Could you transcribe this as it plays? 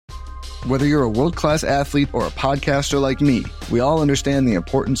Whether you're a world-class athlete or a podcaster like me, we all understand the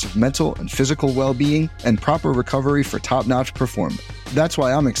importance of mental and physical well-being and proper recovery for top-notch performance. That's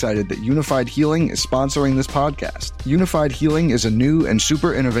why I'm excited that Unified Healing is sponsoring this podcast. Unified Healing is a new and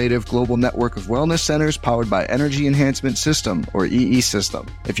super innovative global network of wellness centers powered by Energy Enhancement System, or EE System.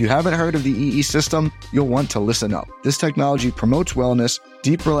 If you haven't heard of the EE System, you'll want to listen up. This technology promotes wellness,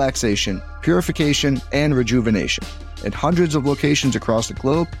 deep relaxation, purification, and rejuvenation. In hundreds of locations across the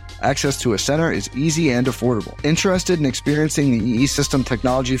globe, access to a center is easy and affordable. Interested in experiencing the EE System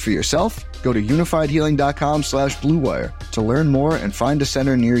technology for yourself? Go to unifiedhealing.com/bluewire to learn more and find a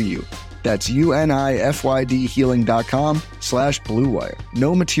center near you. That's unifydhealing.com/bluewire.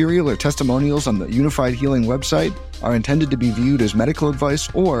 No material or testimonials on the Unified Healing website are intended to be viewed as medical advice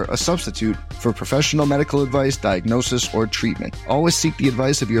or a substitute for professional medical advice, diagnosis, or treatment. Always seek the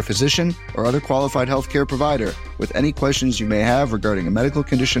advice of your physician or other qualified healthcare provider with any questions you may have regarding a medical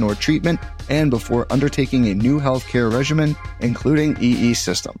condition or treatment and before undertaking a new healthcare regimen, including EE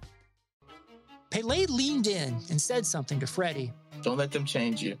System. Pele leaned in and said something to Freddie. Don't let them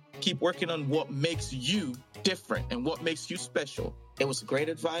change you. Keep working on what makes you different and what makes you special. It was great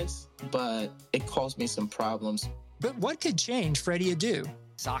advice, but it caused me some problems. But what could change Freddie Adu?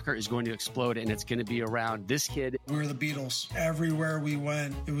 Soccer is going to explode, and it's going to be around this kid. We were the Beatles. Everywhere we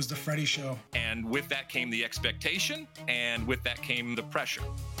went, it was the Freddie Show. And with that came the expectation, and with that came the pressure.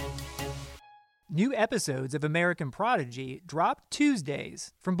 New episodes of American Prodigy drop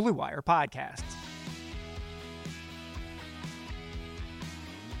Tuesdays from Blue Wire Podcasts.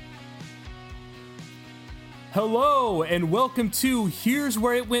 Hello, and welcome to Here's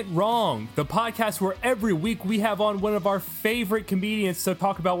Where It Went Wrong, the podcast where every week we have on one of our favorite comedians to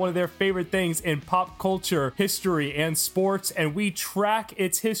talk about one of their favorite things in pop culture, history, and sports, and we track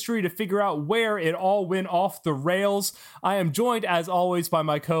its history to figure out where it all went off the rails. I am joined, as always, by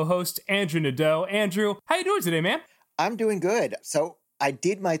my co-host, Andrew Nadeau. Andrew, how you doing today, man? I'm doing good. So I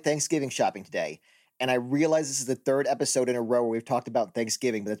did my Thanksgiving shopping today. And I realize this is the third episode in a row where we've talked about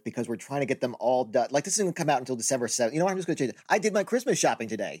Thanksgiving, but that's because we're trying to get them all done. Like, this isn't going to come out until December 7th. You know what? I'm just going to change it. I did my Christmas shopping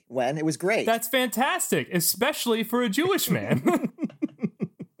today. It was great. That's fantastic, especially for a Jewish man.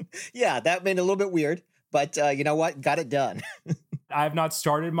 Yeah, that made it a little bit weird, but you know what? Got it done. I have not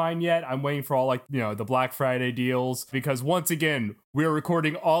started mine yet. I'm waiting for all the Black Friday deals because once again, we're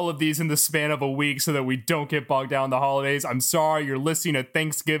recording all of these in the span of a week so that we don't get bogged down the holidays. I'm sorry you're listening at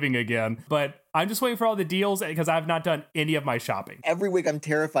Thanksgiving again, but I'm just waiting for all the deals because I've not done any of my shopping. Every week I'm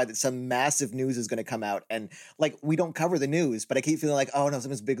terrified that some massive news is going to come out. And we don't cover the news, but I keep feeling like, oh no,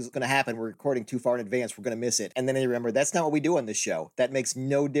 something big is going to happen. We're recording too far in advance. We're going to miss it. And then I remember that's not what we do on this show. That makes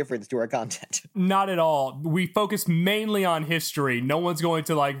no difference to our content. Not at all. We focus mainly on history. No one's going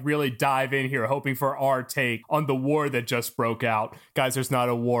to really dive in here hoping for our take on the war that just broke out. Guys, there's not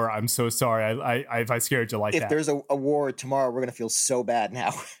a war. I'm so sorry. I scared you like that. If there's a war tomorrow, we're going to feel so bad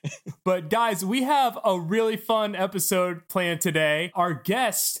now. But guys, we have a really fun episode planned today. Our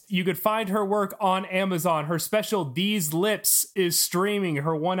guest, you could find her work on Amazon. Her special, These Lips, is streaming,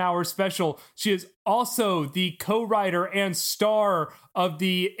 her 1 hour special. She is also the co-writer and star of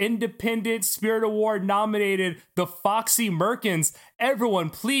the Independent Spirit Award nominated The Foxy Merkins.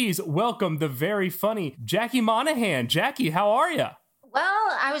 Everyone, please welcome the very funny Jackie Monahan. Jackie, how are you?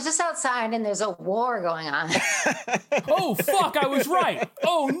 Well, I was just outside and there's a war going on. Oh, fuck, I was right.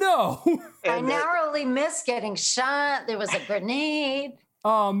 Oh, no. I narrowly missed getting shot. There was a grenade.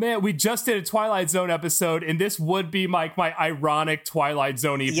 Oh, man, we just did a Twilight Zone episode, and this would be my ironic Twilight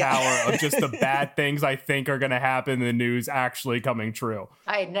Zone-y power of just the bad things I think are going to happen in the news actually coming true.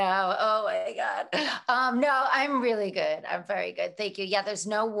 I know. Oh, my God. No, I'm really good. I'm very good. Thank you. Yeah, there's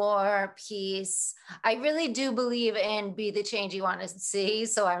no war, peace. I really do believe in be the change you want to see,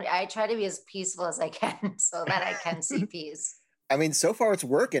 so I try to be as peaceful as I can so that I can see peace. I mean, so far it's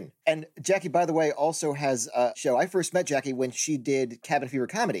working. And Jackie, by the way, also has a show. I first met Jackie when she did Cabin Fever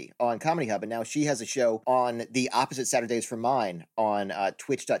Comedy on Comedy Hub, and now she has a show on the opposite Saturdays from mine on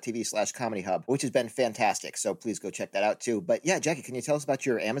twitch.tv/Comedy Hub, which has been fantastic. So please go check that out too. But yeah, Jackie, can you tell us about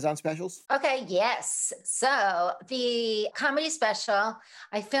your Amazon specials? Okay, yes. So the comedy special,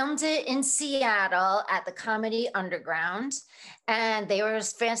 I filmed it in Seattle at the Comedy Underground, and they were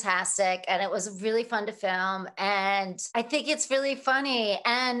fantastic, and it was really fun to film, and I think it's really funny.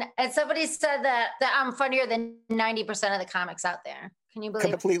 And somebody said that I'm funnier than 90% of the comics out there. Can you believe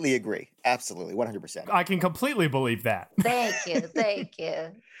it? Completely agree. Absolutely. 100%. I can completely believe that. Thank you. Thank you.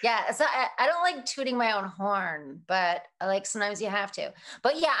 Yeah. So I don't like tooting my own horn, but sometimes you have to.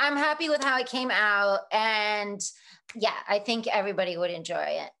 But yeah, I'm happy with how it came out. And yeah, I think everybody would enjoy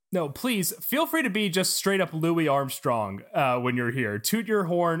it. No, please feel free to be just straight up Louis Armstrong when you're here. Toot your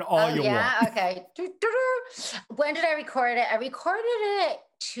horn all you want. Yeah, okay. When did I record it? I recorded it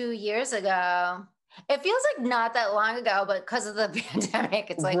 2 years ago. It feels like not that long ago, but because of the pandemic,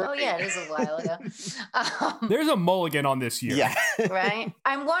 it's like, oh yeah, it is a while ago. There's a mulligan on this year. Yeah. Right?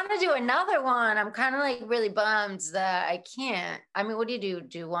 I want to do another one. I'm kind of like really bummed that I can't. I mean, what do you do?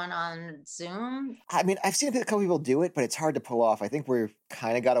 Do one on Zoom? I mean, I've seen a couple people do it, but it's hard to pull off. I think we're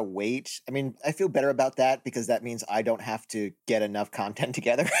kind of got to wait. I mean, I feel better about that because that means I don't have to get enough content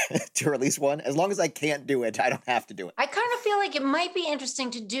together to release one. As long as I can't do it, I don't have to do it. I kind of feel like it might be interesting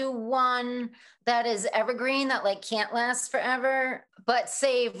to do one that is evergreen, that like can't last forever, but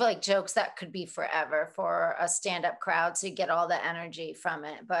save like jokes that could be forever for a stand-up crowd so you get all the energy from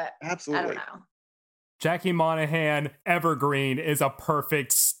it. But absolutely, I don't know. Jackie Monahan Evergreen is a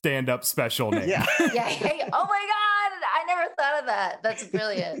perfect stand-up special name. Yeah. Hey, oh my God, I never thought of that. That's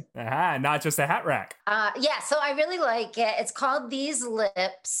brilliant. Not just a hat rack. Yeah, so I really like it. It's called These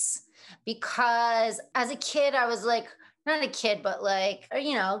Lips because as a kid, I was like, not a kid, but like,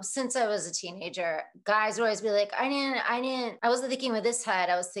 you know, since I was a teenager, guys would always be like, I wasn't thinking with this head,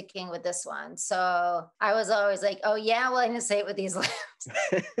 I was thinking with this one. So I was always like, oh yeah, well, I didn't say it with these lips.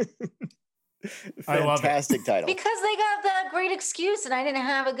 Fantastic title. Because they got the great excuse and I didn't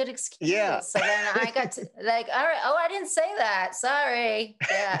have a good excuse. Yeah. So then I got to like, all right, oh, I didn't say that. Sorry.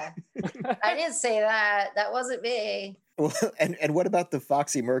 Yeah. I didn't say that. That wasn't me. Well, and what about the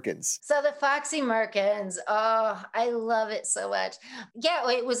Foxy Merkins? So the Foxy Merkins, oh, I love it so much. Yeah,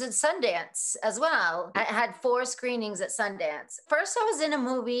 it was at Sundance as well. I had 4 screenings at Sundance. First, I was in a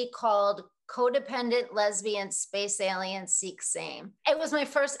movie called Codependent Lesbian Space Alien Seek Same. It was my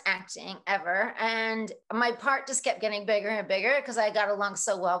first acting ever, and my part just kept getting bigger and bigger because I got along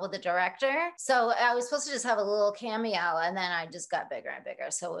so well with the director. So I was supposed to just have a little cameo, and then I just got bigger and bigger.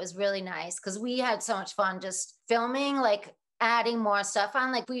 So it was really nice because we had so much fun just filming, like adding more stuff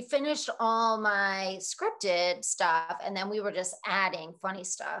on. Like we finished all my scripted stuff and then we were just adding funny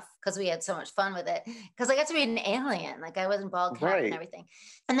stuff because we had so much fun with it. Because I got to be an alien, like I wasn't bald cap and everything.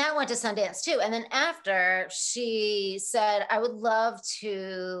 And that went to Sundance too. And then after, she said, I would love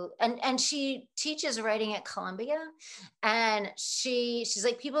to, and she teaches writing at Columbia. And she's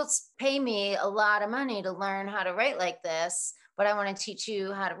like, people pay me a lot of money to learn how to write like this, but I want to teach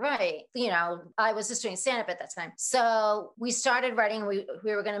you how to write. You know, I was just doing stand-up at that time. So we started writing, we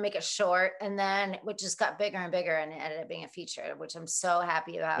were going to make a short, and then it just got bigger and bigger, and it ended up being a feature, which I'm so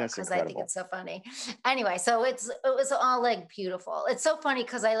happy about because I think it's so funny. Anyway, so it was all like beautiful. It's so funny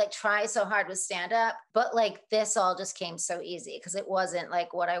because I like try so hard with stand-up, but like this all just came so easy because it wasn't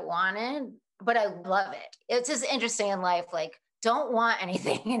like what I wanted, but I love it. It's just interesting in life, like, don't want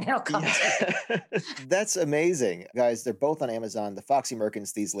anything and it'll come to you. That's amazing. Guys, they're both on Amazon. The Foxy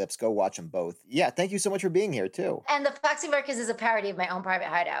Merkins, These Lips. Go watch them both. Yeah, thank you so much for being here, too. And the Foxy Merkins is a parody of My Own Private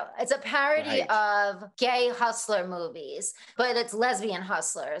Hideout. It's a parody of gay hustler movies, but it's lesbian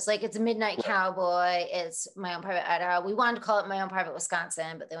hustlers. Like it's Midnight Cowboy. It's My Own Private Hideout. We wanted to call it My Own Private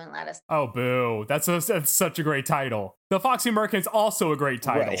Wisconsin, but they wouldn't let us. Oh, boo. That's such a great title. The Foxy Merkins also a great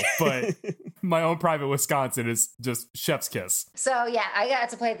title, but My Own Private Wisconsin is just chef's kiss. So yeah, I got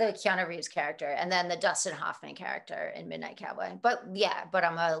to play the Keanu Reeves character and then the Dustin Hoffman character in Midnight Cowboy. But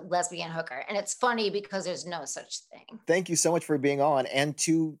I'm a lesbian hooker. And it's funny because there's no such thing. Thank you so much for being on and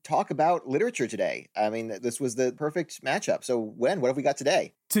to talk about literature today. I mean, this was the perfect matchup. So what have we got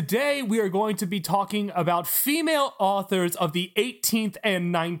today? Today, we are going to be talking about female authors of the 18th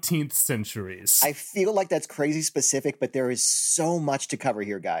and 19th centuries. I feel like that's crazy specific, but there is so much to cover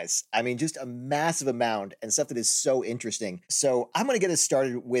here, guys. I mean, just a massive amount and stuff that is so interesting. So I'm going to get us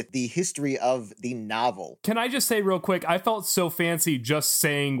started with the history of the novel. Can I just say real quick, I felt so fancy just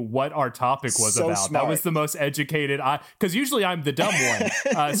saying what our topic was about. Smart. That was the most educated, because usually I'm the dumb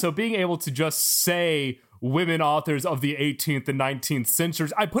one. So being able to just say women authors of the 18th and 19th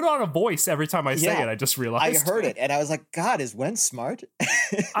centuries. I put on a voice every time I say it. I just realized. I heard it and I was like, God, is Wen smart?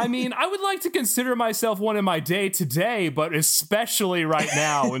 I mean, I would like to consider myself one in my day-to-day, but especially right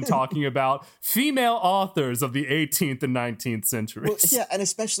now when talking about female authors of the 18th and 19th centuries. Well, yeah, and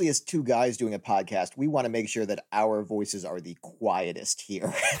especially as two guys doing a podcast, we want to make sure that our voices are the quietest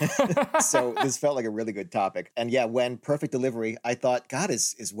here. So this felt like a really good topic. And yeah, Wen, perfect delivery. I thought, God,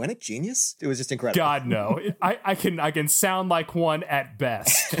 is Wen a genius? It was just incredible. God, no. I can sound like one at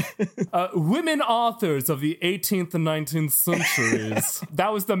best. Women authors of the 18th and 19th centuries.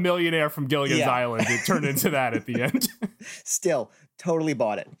 That was the millionaire from Gilligan's Island. It turned into that at the end. Still, Totally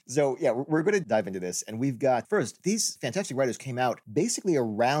bought it. So yeah, we're going to dive into this. And we've got, first, these fantastic writers came out basically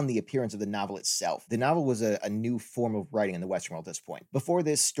around the appearance of the novel itself. The novel was a new form of writing in the Western world at this point. Before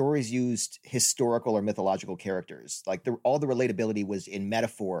this, stories used historical or mythological characters. Like all the relatability was in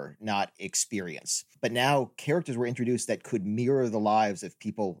metaphor, not experience. But now characters were introduced that could mirror the lives of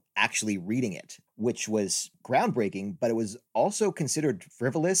people actually reading it, which was groundbreaking, but it was also considered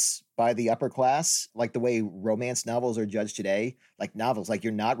frivolous by the upper class, like the way romance novels are judged today. Like novels, like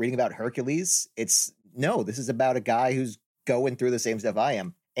you're not reading about Hercules. No, this is about a guy who's going through the same stuff I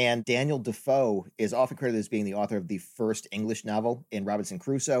am. And Daniel Defoe is often credited as being the author of the first English novel in Robinson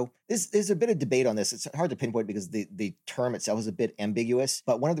Crusoe. There's a bit of debate on this. It's hard to pinpoint because the term itself is a bit ambiguous.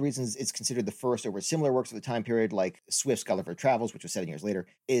 But one of the reasons it's considered the first over similar works of the time period, like Swift's Gulliver Travels, which was 7 years later,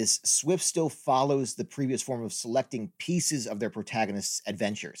 is Swift still follows the previous form of selecting pieces of their protagonists'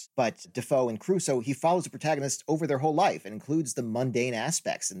 adventures. But Defoe in Crusoe, he follows the protagonist over their whole life and includes the mundane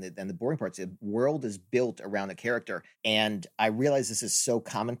aspects and the boring parts. The world is built around the character. And I realize this is so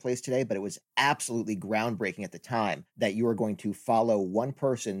commonplace today, but it was absolutely groundbreaking at the time that you are going to follow one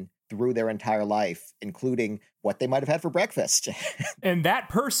person through their entire life, including what they might have had for breakfast. And that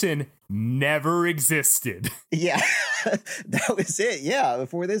person never existed. Yeah, that was it. Yeah,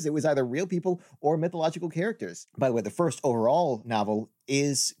 before this, it was either real people or mythological characters. By the way, the first overall novel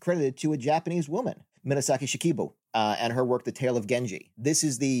is credited to a Japanese woman, Minasaki Shikibu, and her work, The Tale of Genji. This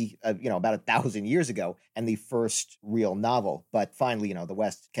is about 1,000 years ago, and the first real novel. But finally, the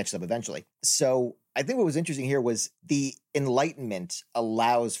West catches up eventually. So I think what was interesting here was the Enlightenment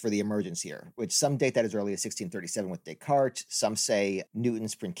allows for the emergence here, which some date that as early as 1637 with Descartes. Some say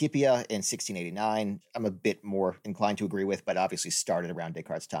Newton's Principia in 1689. I'm a bit more inclined to agree with, but obviously started around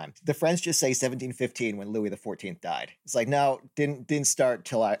Descartes' time. The French just say 1715 when Louis XIV died. It's like, no, didn't start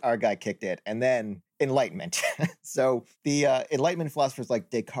till our guy kicked it. And then Enlightenment. So the Enlightenment philosophers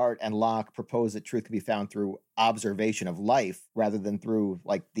like Descartes and Locke propose that truth can be found through observation of life rather than through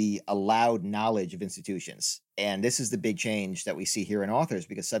like the allowed knowledge of institutions. And this is the big change that we see here in authors,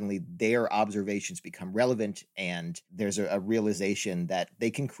 because suddenly their observations become relevant and there's a realization that they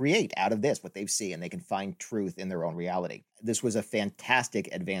can create out of this what they've seen, and they can find truth in their own reality. This was a fantastic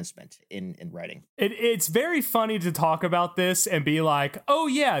advancement in writing. It's very funny to talk about this and be like, oh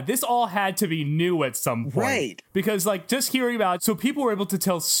yeah, this all had to be new at some point. Right. Because like just hearing about, so people were able to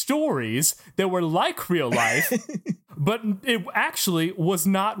tell stories that were like real life, but it actually was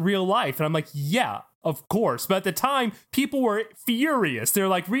not real life. And I'm like, yeah, of course. But at the time, people were furious. They're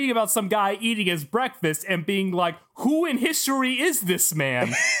like reading about some guy eating his breakfast and being like, who in history is this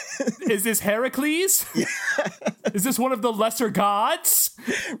man? Is this Heracles? Yeah. Is this one of the lesser gods?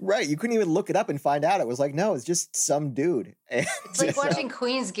 Right. You couldn't even look it up and find out. It was like, no, it's just some dude. It's like watching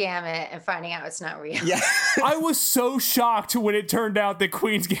Queen's Gambit and finding out it's not real. Yeah. I was so shocked when it turned out that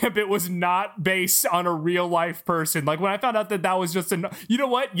Queen's Gambit was not based on a real life person. Like when I found out that was just you know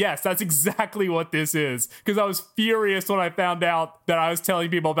what? Yes, that's exactly what this is. Because I was furious when I found out that I was telling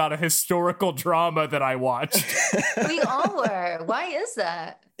people about a historical drama that I watched. We all were. Why is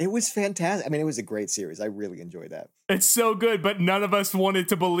that? It was fantastic. I mean, it was a great series. I really enjoyed that. It's so good, but none of us wanted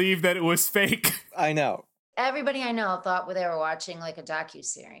to believe that it was fake. I know. Everybody I know thought they were watching like a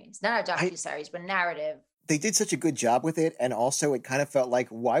docuseries. Not a docuseries, but narrative. They did such a good job with it, and also it kind of felt like,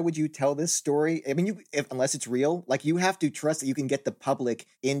 why would you tell this story? I mean, unless it's real, like you have to trust that you can get the public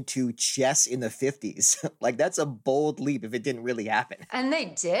into chess in the 50s. Like that's a bold leap if it didn't really happen. And they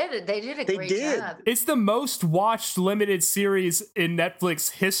did. They did a great job. It's the most watched limited series in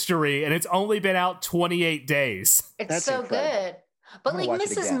Netflix history, and it's only been out 28 days. It's so good. But like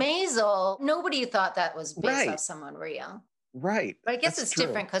Mrs. Maisel, nobody thought that was based off someone real. Right. But I guess it's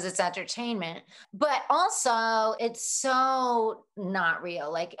different because it's entertainment. But also, it's so not real.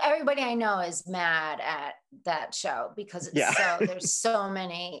 Like everybody I know is mad at that show because it's there's so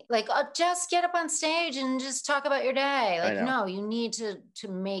many. Like, just get up on stage and just talk about your day. Like, no, you need to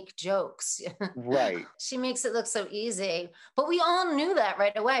make jokes. Right. She makes it look so easy. But we all knew that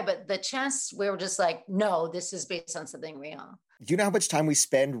right away. But the chess, we were just like, no, this is based on something real. Do you know how much time we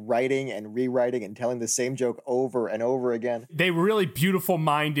spend writing and rewriting and telling the same joke over and over again? They really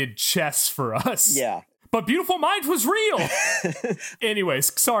beautiful-minded chess for us. Yeah. But Beautiful Mind was real.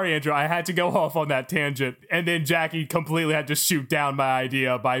 Anyways, sorry, Andrew. I had to go off on that tangent. And then Jackie completely had to shoot down my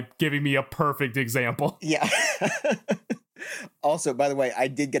idea by giving me a perfect example. Yeah. Also, by the way, I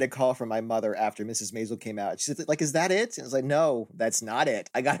did get a call from my mother after Mrs. Maisel came out. She said, like, is that it? And I was like, no, that's not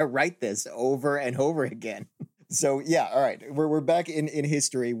it. I got to write this over and over again. So, yeah, all right. We're back in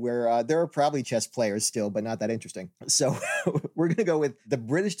history where there are probably chess players still, but not that interesting. So we're We're going to go with the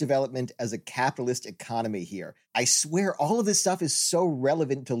British development as a capitalist economy here. I swear all of this stuff is so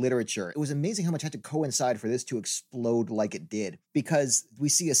relevant to literature. It was amazing how much had to coincide for this to explode like it did, because we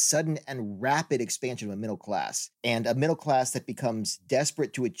see a sudden and rapid expansion of a middle class, and a middle class that becomes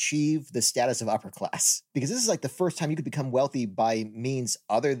desperate to achieve the status of upper class. Because this is like the first time you could become wealthy by means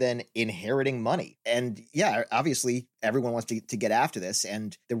other than inheriting money. And yeah, obviously everyone wants to get after this,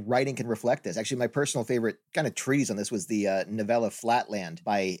 and the writing can reflect this. Actually, my personal favorite kind of treatise on this was the novella Flatland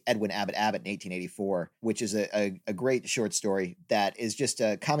by Edwin Abbott Abbott in 1884, which is a great short story that is just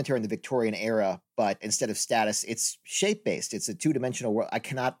a commentary on the Victorian era, but instead of status, it's shape-based. It's a two-dimensional world. I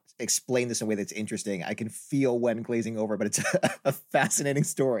cannot explain this in a way that's interesting. I can feel when glazing over, but it's a fascinating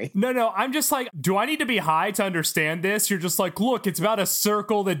story. No, I'm just like, do I need to be high to understand this? You're just like, look, it's about a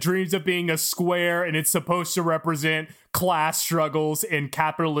circle that dreams of being a square, and it's supposed to represent class struggles in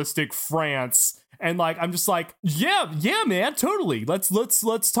capitalistic France. And like, I'm just like, yeah, man, totally.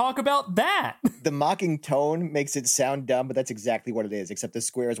 Let's talk about that. The mocking tone makes it sound dumb, but that's exactly what it is, except the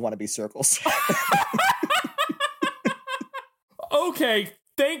squares want to be circles. Okay.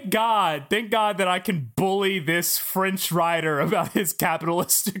 Thank God that I can bully this French writer about his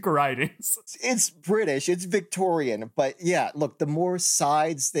capitalistic writings. It's British, it's Victorian, but yeah, look, the more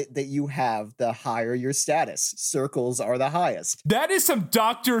sides that you have, the higher your status. Circles are the highest. That is some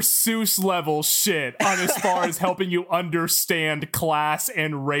Dr. Seuss level shit on as far as helping you understand class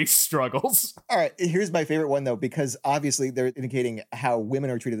and race struggles. All right, here's my favorite one, though, because obviously they're indicating how women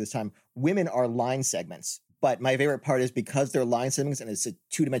are treated this time. Women are line segments. But my favorite part is because they're line segments and it's a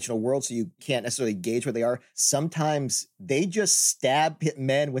two-dimensional world, so you can't necessarily gauge where they are. Sometimes they just stab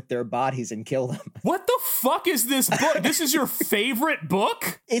men with their bodies and kill them. What the fuck is this book? This is your favorite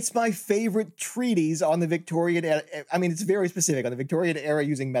book? It's my favorite treatise on the Victorian era. I mean, it's very specific on the Victorian era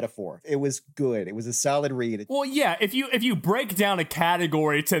using metaphor. It was good. It was a solid read. Well, yeah, if you break down a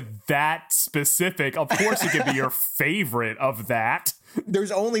category to that specific, of course it could be your favorite of that.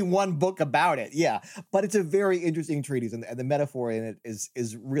 There's only one book about it, yeah. But it's a very interesting treatise, and the metaphor in it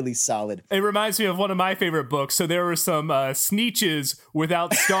is really solid. It reminds me of one of my favorite books. So there were some sneeches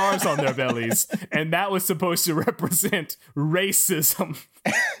without stars on their bellies, and that was supposed to represent racism.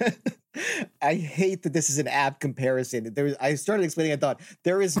 I hate that this is an apt comparison. I started explaining, I thought,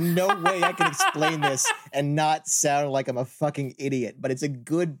 there is no way I can explain this and not sound like I'm a fucking idiot, but it's a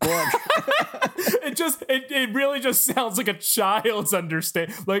good book. It really just sounds like a child's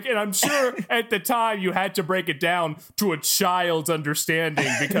understanding. Like, and I'm sure at the time you had to break it down to a child's understanding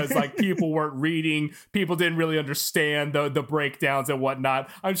because like people weren't reading, people didn't really understand the breakdowns and whatnot.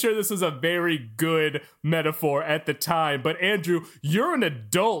 I'm sure this was a very good metaphor at the time. But Andrew, you're an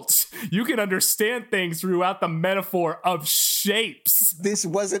adult. You can understand things throughout the metaphor of shapes. This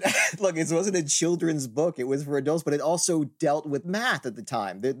wasn't a children's book. It was for adults, but it also dealt with math at the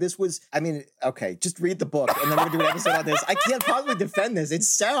time. This was, I mean, okay, just read the book and then we're gonna do an episode on this. I can't possibly defend this. It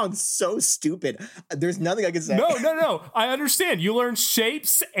sounds so stupid. There's nothing I can say. No. I understand. You learn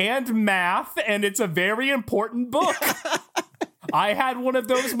shapes and math, and it's a very important book. I had one of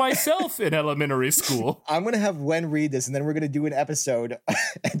those myself in elementary school. I'm going to have Wen read this, and then we're going to do an episode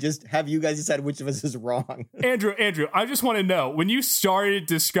and just have you guys decide which of us is wrong. Andrew, I just want to know, when you started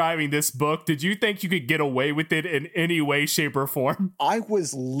describing this book, did you think you could get away with it in any way, shape, or form? I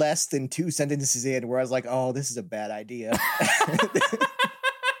was less than 2 sentences in where I was like, oh, this is a bad idea.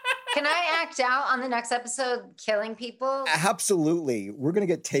 Can I act out on the next episode killing people? Absolutely. We're going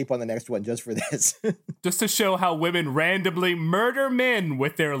to get tape on the next one just for this. Just to show how women randomly murder men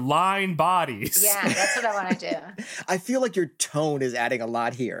with their line bodies. Yeah, that's what I want to do. I feel like your tone is adding a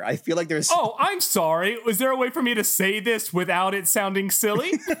lot here. I feel like there's... Oh, I'm sorry. Was there a way for me to say this without it sounding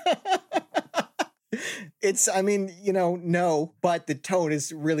silly? No, but the tone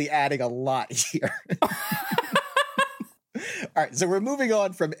is really adding a lot here. All right, so we're moving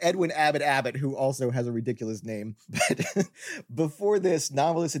on from Edwin Abbott Abbott, who also has a ridiculous name. But before this,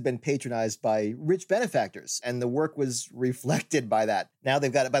 novelists had been patronized by rich benefactors, and the work was reflected by that. Now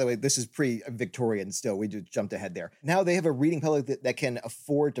they've got it. By the way, this is pre-Victorian still. We just jumped ahead there. Now they have a reading public that can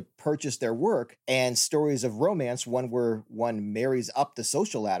afford to purchase their work, and stories of romance, one where one marries up the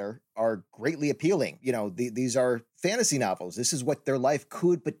social ladder, are greatly appealing. You know, these are fantasy novels. This is what their life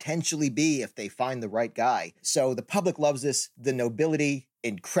could potentially be if they find the right guy. So the public loves this. The nobility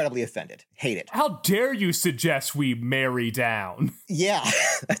incredibly offended. Hate it. How dare you suggest we marry down? Yeah,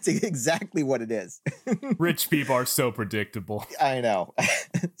 that's exactly what it is. Rich people are so predictable. I know.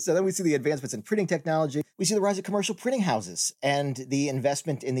 So then we see the advancements in printing technology. We see the rise of commercial printing houses. And the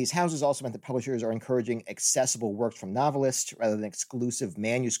investment in these houses also meant that publishers are encouraging accessible works from novelists rather than exclusive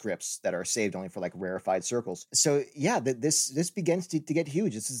manuscripts that are saved only for like rarefied circles. So yeah, this begins to get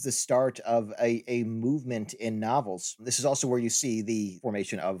huge. This is the start of a movement in novels. This is also where you see the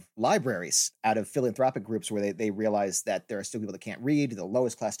formation of libraries out of philanthropic groups where they realize that there are still people that can't read, the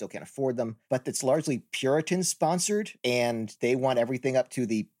lowest class still can't afford them, but it's largely Puritan sponsored, and they want everything up to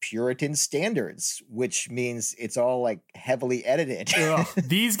the Puritan standards, which means it's all like heavily edited. Ugh,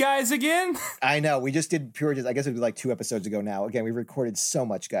 these guys again? I know. We just did Puritans. I guess it was like 2 episodes ago now. Again, we recorded so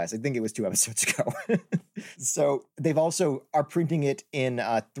much, guys. I think it was 2 episodes ago. So they've also are printing it in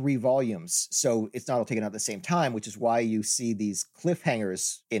 3 volumes. So it's not all taken out at the same time, which is why you see these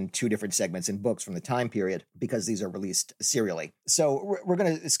cliffhangers in 2 different segments in books from the time period, because these are released serially. So we're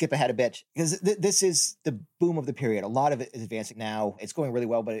going to skip ahead a bit because this is the boom of the period. A lot of it is advancing now. It's going really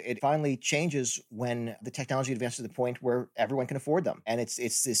well, but it finally changes when the technology advances to the point where everyone can afford them. And it's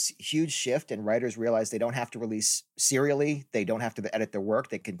this huge shift, and writers realize they don't have to release serially. They don't have to edit their work.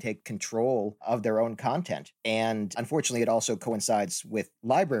 They can take control of their own content. And unfortunately, it also coincides with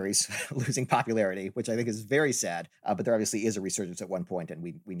libraries losing popularity, which I think is very sad. But there obviously is a resurgence at one point, and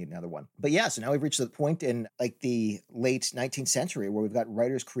we need another one. But yeah, so now we've reached the point in like the late 19th century where we've got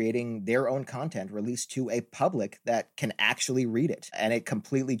writers creating their own content released to a public that can actually read it. And it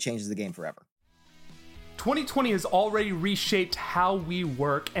completely changes the game forever. 2020 has already reshaped how we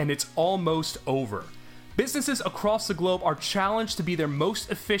work, and it's almost over. Businesses across the globe are challenged to be their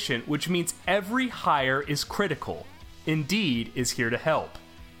most efficient, which means every hire is critical. Indeed is here to help.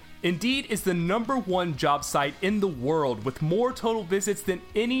 Indeed is the #1 job site in the world with more total visits than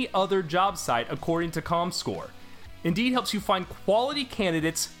any other job site according to Comscore. Indeed helps you find quality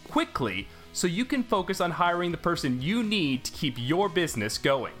candidates quickly so you can focus on hiring the person you need to keep your business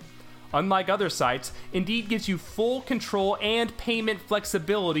going. Unlike other sites, Indeed gives you full control and payment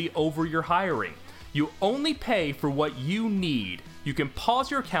flexibility over your hiring. You only pay for what you need. You can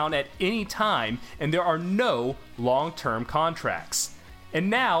pause your account at any time, and there are no long-term contracts. And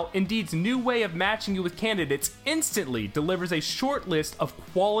now, Indeed's new way of matching you with candidates instantly delivers a short list of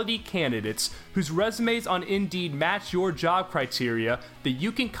quality candidates whose resumes on Indeed match your job criteria that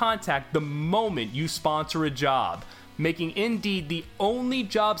you can contact the moment you sponsor a job, making Indeed the only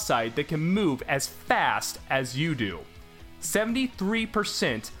job site that can move as fast as you do.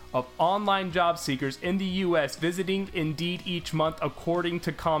 73% of online job seekers in the US visiting Indeed each month according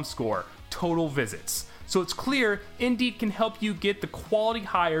to Comscore, total visits. So it's clear Indeed can help you get the quality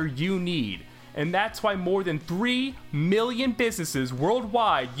hire you need. And that's why more than 3 million businesses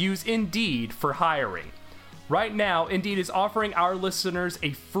worldwide use Indeed for hiring. Right now, Indeed is offering our listeners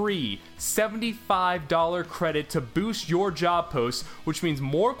a free $75 credit to boost your job posts, which means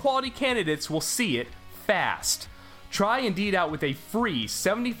more quality candidates will see it fast. Try Indeed out with a free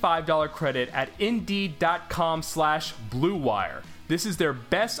 $75 credit at Indeed.com/BlueWire. This is their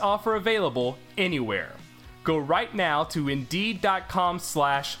best offer available anywhere. Go right now to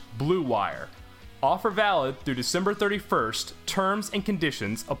Indeed.com/BlueWire. Offer valid through December 31st. Terms and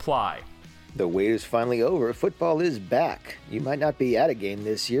conditions apply. The wait is finally over. Football is back. You might not be at a game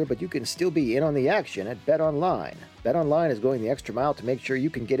this year, but you can still be in on the action at BetOnline. BetOnline is going the extra mile to make sure you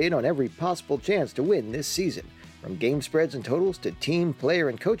can get in on every possible chance to win this season. From game spreads and totals to team, player,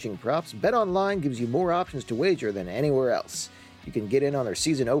 and coaching props, BetOnline gives you more options to wager than anywhere else. You can get in on their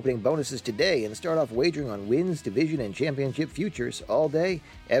season opening bonuses today and start off wagering on wins, division, and championship futures all day,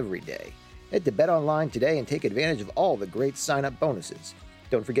 every day. Head to BetOnline today and take advantage of all the great sign-up bonuses.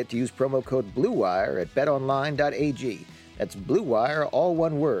 Don't forget to use promo code BlueWire at betonline.ag. That's BlueWire, all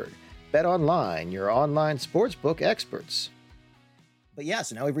one word. BetOnline, your online sportsbook experts. But yeah,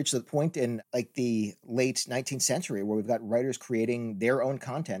 so now we've reached the point in like the late 19th century where we've got writers creating their own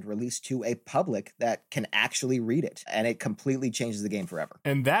content released to a public that can actually read it. And it completely changes the game forever.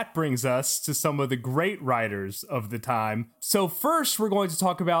 And that brings us to some of the great writers of the time. So first, we're going to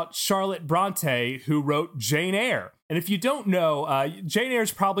talk about Charlotte Bronte, who wrote Jane Eyre. And if you don't know, Jane Eyre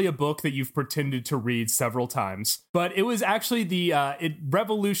is probably a book that you've pretended to read several times, but it was actually it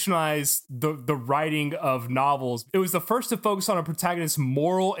revolutionized the writing of novels. It was the first to focus on a protagonist's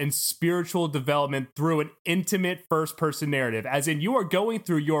moral and spiritual development through an intimate first-person narrative, as in you're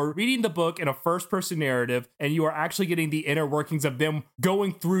reading the book in a first-person narrative, and you are actually getting the inner workings of them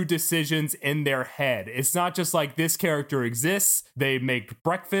going through decisions in their head. It's not just like this character exists, they make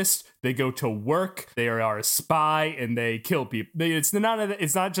breakfast, they go to work, they are a spy, and they kill people. It's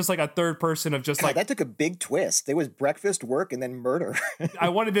not just like a third person of just God, like... that took a big twist. There was breakfast, work, and then murder. I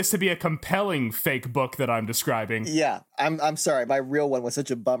wanted this to be a compelling fake book that I'm describing. Yeah, I'm sorry. My real one was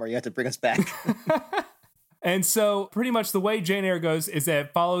such a bummer. You had to bring us back. And so pretty much the way Jane Eyre goes is that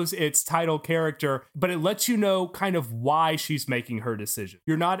it follows its title character, but it lets you know kind of why she's making her decision.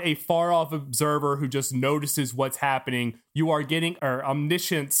 You're not a far off observer who just notices what's happening. You are getting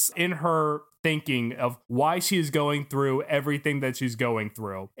omniscience in her thinking of why she is going through everything that she's going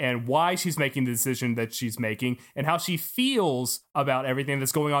through and why she's making the decision that she's making and how she feels about everything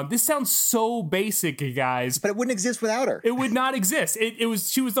that's going on. This sounds so basic, guys. But it wouldn't exist without her. It would not exist.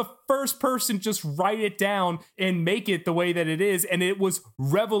 She was the first person to just write it down and make it the way that it is. And it was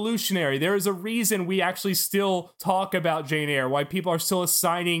revolutionary. There is a reason we actually still talk about Jane Eyre, why people are still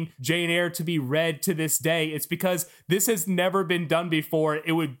assigning Jane Eyre to be read to this day. It's because this has never been done before.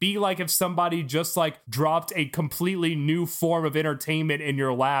 It would be like if somebody just like dropped a completely new form of entertainment in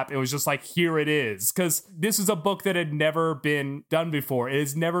your lap. It was just like, here it is. Because this is a book that had never been done before. It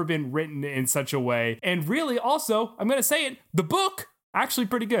has never been written in such a way. And really also, I'm going to say it, the book, actually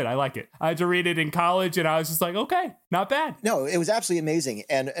pretty good. I like it. I had to read it in college and I was just like, okay, not bad. No, it was absolutely amazing.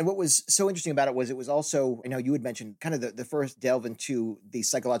 And what was so interesting about it was also, you had mentioned kind of the first delve into the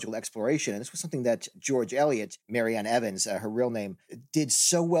psychological exploration. And this was something that George Eliot, Marianne Evans, her real name, did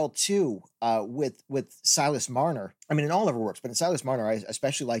so well too with Silas Marner. I mean, in all of her works, but in Silas Marner, I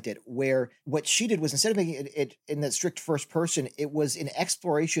especially liked it, where what she did was instead of making it in that strict first person, it was an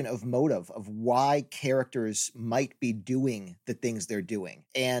exploration of motive, of why characters might be doing the things they're doing.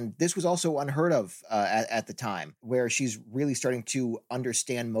 And this was also unheard of at the time, where she's really starting to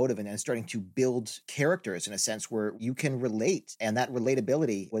understand motive and starting to build characters in a sense where you can relate. And that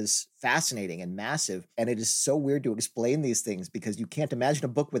relatability was fascinating and massive. And it is so weird to explain these things because you can't imagine a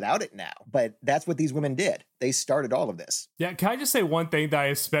book without it now. But that's what these women did. They started all of this. Yeah, can I just say one thing that I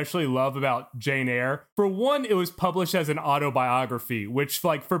especially love about Jane Eyre? For one, it was published as an autobiography, which,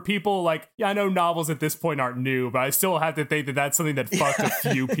 like, for people, like, yeah, I know novels at this point aren't new, but I still have to think that that's something that fucked a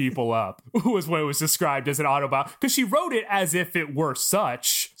few people up, was when it was described as an autobiography, because she wrote it as if it were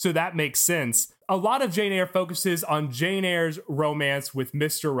such, so that makes sense. A lot of Jane Eyre focuses on Jane Eyre's romance with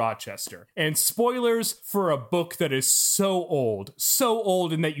Mr. Rochester. And spoilers for a book that is so old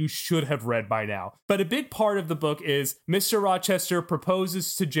in that you should have read by now. But a big part of the book is Mr. Rochester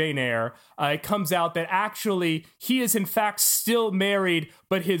proposes to Jane Eyre. It comes out that actually he is in fact still married,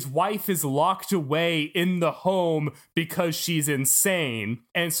 but his wife is locked away in the home because she's insane.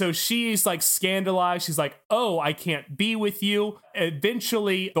 And so she's like scandalized. She's like, oh, I can't be with you.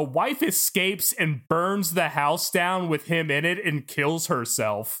 Eventually, the wife escapes and burns the house down with him in it and kills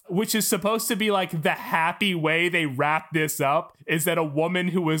herself, which is supposed to be like the happy way they wrap this up, is that a woman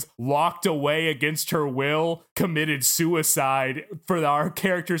who was locked away against her will committed suicide for our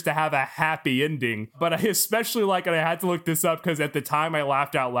characters to have a happy ending. But I especially like, and I had to look this up because at the time I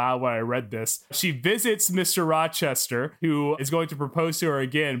laughed out loud when I read this. She visits Mr. Rochester, who is going to propose to her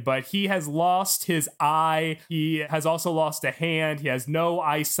again, but he has lost his eye. He has also lost a hand. He has no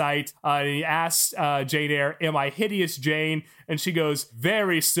eyesight. And he asks Jane Eyre, am I hideous, Jane? And she goes,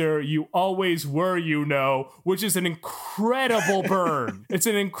 very, sir, you always were, you know, which is an incredible burn. It's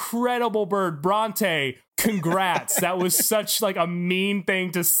an incredible burn. Bronte, congrats. That was such like a mean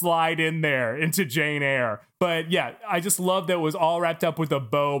thing to slide in there into Jane Eyre. But yeah, I just love that it was all wrapped up with a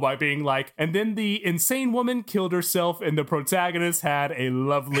bow by being like, and then the insane woman killed herself and the protagonist had a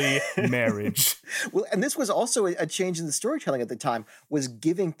lovely marriage. Well, and this was also a change in the storytelling at the time, was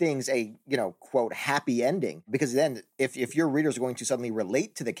giving things a, quote, happy ending. Because then if your readers are going to suddenly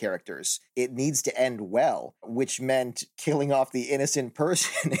relate to the characters, it needs to end well, which meant killing off the innocent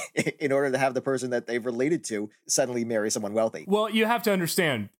person in order to have the person that they've related to suddenly marry someone wealthy. Well, you have to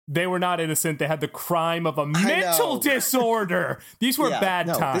understand, they were not innocent. They had the crime of a mental disorder. These were bad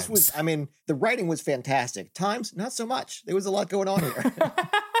times. This was, the writing was fantastic. Times, not so much. There was a lot going on here.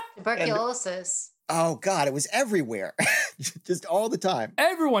 Tuberculosis. Oh, God, it was everywhere. Just all the time.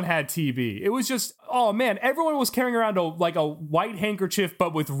 Everyone had TB. It was just, oh, man, everyone was carrying around a white handkerchief,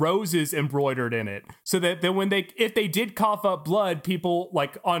 but with roses embroidered in it. So that then if they did cough up blood, people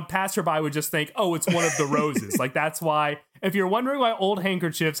like on passerby would just think, oh, it's one of the roses. Like, that's why. If you're wondering why old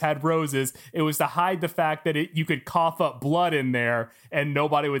handkerchiefs had roses, it was to hide the fact that you could cough up blood in there and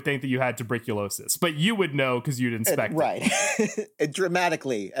nobody would think that you had tuberculosis. But you would know because you'd inspect it. Right. And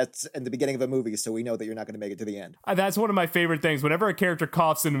dramatically in the beginning of a movie, so we know that you're not going to make it to the end. That's one of my favorite things. Whenever a character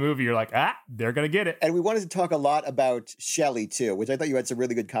coughs in a movie, you're like, they're going to get it. And we wanted to talk a lot about Shelley, too, which I thought you had some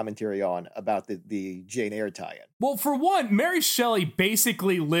really good commentary on about the Jane Eyre tie-in. Well, for one, Mary Shelley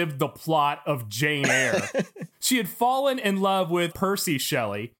basically lived the plot of Jane Eyre. She had fallen in love with Percy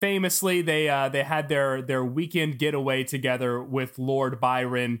Shelley. Famously, they had their weekend getaway together with Lord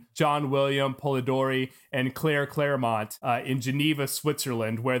Byron, John William Polidori, and Claire Clairmont in Geneva,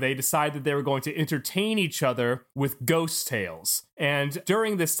 Switzerland, where they decided they were going to entertain each other with ghost tales. And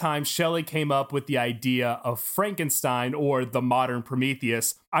during this time, Shelley came up with the idea of Frankenstein, or the modern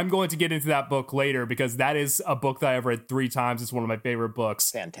Prometheus. I'm going to get into that book later because that is a book that I've read 3 times. It's one of my favorite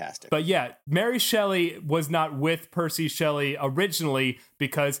books. Fantastic. But yeah, Mary Shelley was not with Percy Shelley originally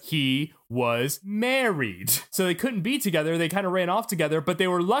because he was married. So they couldn't be together. They kind of ran off together, but they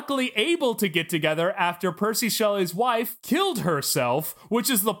were luckily able to get together after Percy Shelley's wife killed herself, which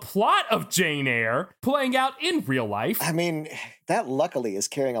is the plot of Jane Eyre playing out in real life. I mean, that luckily is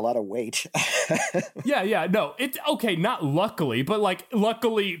carrying a lot of weight. Yeah, no, it's okay, not luckily, but like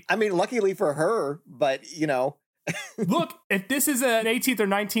luckily. I mean, luckily for her, but you know. Look, if this is an 18th or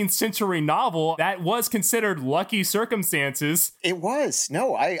 19th century novel, that was considered lucky circumstances. It was.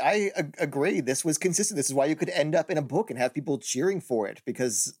 No, I agree. This was consistent. This is why you could end up in a book and have people cheering for it,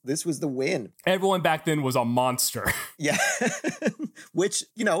 because this was the win. Everyone back then was a monster. Yeah. Which,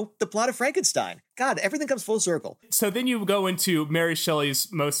 you know, the plot of Frankenstein. God, everything comes full circle. So then you go into Mary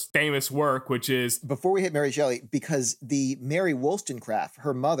Shelley's most famous work, which is... Before we hit Mary Shelley, because the Mary Wollstonecraft,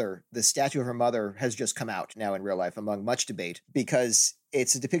 her mother, the statue of her mother has just come out now in real life among much debate, because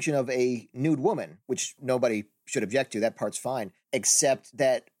it's a depiction of a nude woman, which nobody should object to. That part's fine, except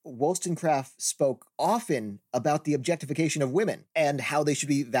that Wollstonecraft spoke often about the objectification of women and how they should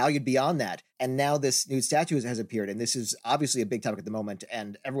be valued beyond that. And now this nude statue has appeared, and this is obviously a big topic at the moment,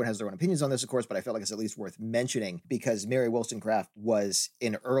 and everyone has their own opinions on this, of course, but I felt like it's at least worth mentioning because Mary Wollstonecraft was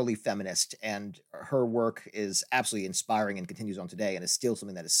an early feminist, and her work is absolutely inspiring and continues on today and is still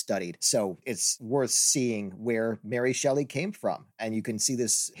something that is studied. So it's worth seeing where Mary Shelley came from, and you can see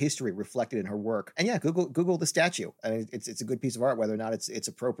this history reflected in her work. And yeah, Google the statue. I mean, it's a good piece of art. Whether or not it's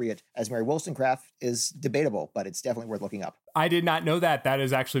appropriate as Mary Wollstonecraft is debatable, but it's definitely worth looking up. I did not know that. That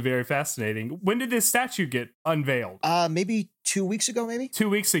is actually very fascinating. When did this statue get unveiled? Maybe 2 weeks ago, maybe? 2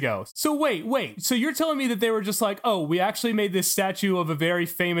 weeks ago. So wait. So you're telling me that they were just like, oh, we actually made this statue of a very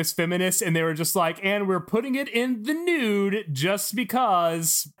famous feminist, and they were just like, and we're putting it in the nude just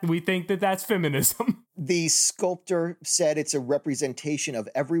because we think that that's feminism. The sculptor said it's a representation of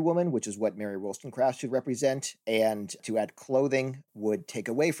every woman, which is what Mary Wollstonecraft should represent, and to add clothing would take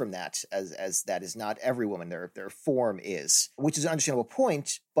away from that, as that is not every woman. Their form is, which is an understandable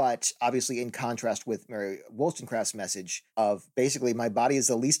point, but obviously in contrast with Mary Wollstonecraft's message of basically my body is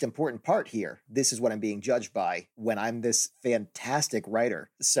the least important part here. This is what I'm being judged by when I'm this fantastic writer.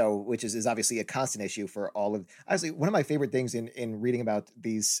 So, which is obviously a constant issue for all of, honestly, one of my favorite things in reading about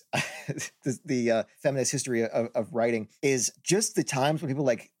these, the feminist history of writing is just the times when people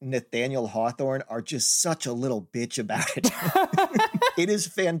like Nathaniel Hawthorne are just such a little bitch about it. It is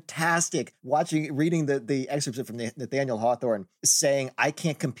fantastic reading the excerpts from Nathaniel Hawthorne saying, I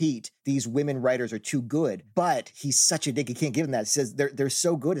can't compete. These women writers are too good, but he's such a dick. He can't give them that. He says they're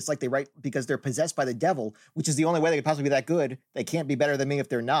so good. It's like they write because they're possessed by the devil, which is the only way they could possibly be that good. They can't be better than me if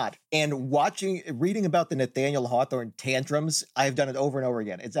they're not. And reading about the Nathaniel Hawthorne tantrums, I've done it over and over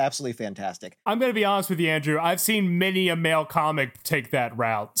again. It's absolutely fantastic. I'm going to be honest with you, Andrew. I've seen many a male comic take that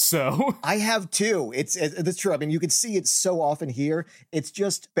route. So I have too. It's true. I mean, you can see it so often here. It's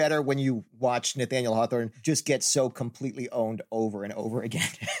just better when you watch Nathaniel Hawthorne just get so completely owned over and over again.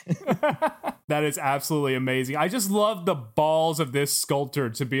 That is absolutely amazing. I just love the balls of this sculptor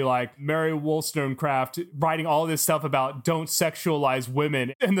to be like Mary Wollstonecraft writing all this stuff about don't sexualize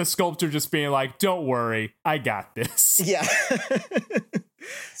women, and the sculptor just being like, don't worry, I got this. Yeah.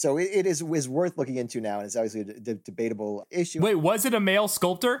 So it is worth looking into now, and it's obviously a debatable issue. Wait, was it a male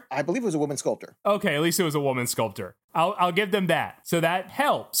sculptor? I believe it was a woman sculptor. Okay, at least it was a woman sculptor. I'll give them that. So that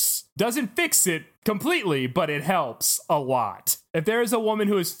helps. Doesn't fix it completely, but it helps a lot. If there is a woman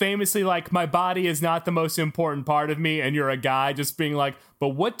who is famously like, my body is not the most important part of me, and you're a guy just being like, but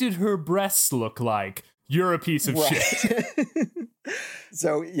what did her breasts look like? You're a piece of shit.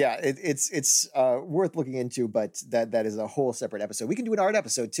 So yeah, it's worth looking into, but that is a whole separate episode. We can do an art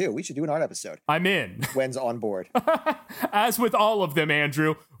episode too. We should do an art episode. I'm in. When's on board. As with all of them,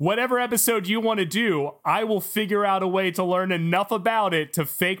 Andrew, whatever episode you want to do, I will figure out a way to learn enough about it to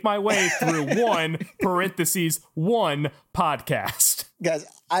fake my way through one podcast. Guys,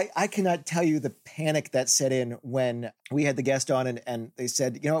 I cannot tell you the panic that set in when we had the guest on and they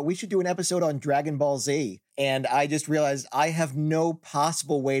said, you know what, we should do an episode on Dragon Ball Z. And I just realized I have no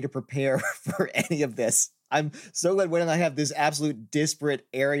possible way to prepare for any of this. I'm so glad when I have this absolute disparate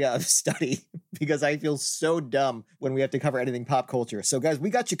area of study because I feel so dumb when we have to cover anything pop culture. So guys, we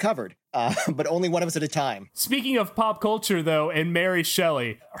got you covered, but only one of us at a time. Speaking of pop culture, though, and Mary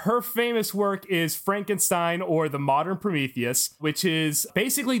Shelley, her famous work is Frankenstein or The Modern Prometheus, which is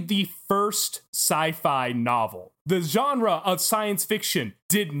basically the first sci-fi novel. The genre of science fiction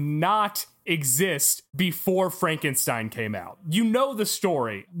did not exist before Frankenstein came out. You know the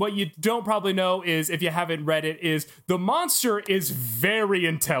story. What you don't probably know is, if you haven't read it, is the monster is very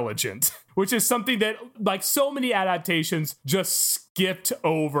intelligent, which is something that, like so many adaptations, just skipped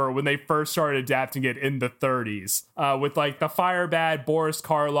over when they first started adapting it in the 30s. With like the Firebad, Boris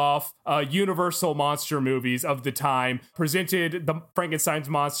Karloff, Universal monster movies of the time presented the Frankenstein's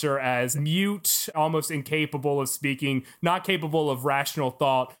monster as mute, almost incapable of speaking, not capable of rational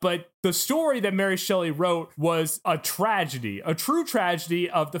thought. But the story that Mary Shelley wrote was a tragedy, a true tragedy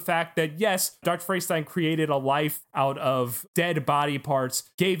of the fact that, yes, Dr. Frankenstein created a life out of dead body parts,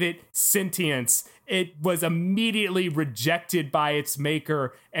 gave it sentience. It was immediately rejected by its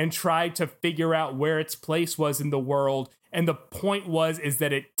maker and tried to figure out where its place was in the world. And the point is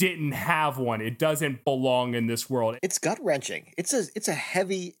that it didn't have one. It doesn't belong in this world. It's gut-wrenching. It's a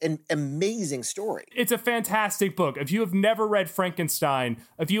heavy and amazing story. It's a fantastic book. If you have never read Frankenstein,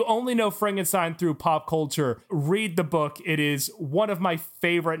 if you only know Frankenstein through pop culture, read the book. It is one of my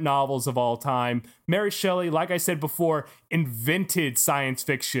favorite novels of all time. Mary Shelley, like I said before, invented science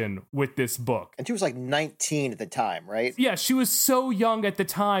fiction with this book. And she was like 19 at the time, right? Yeah, she was so young at the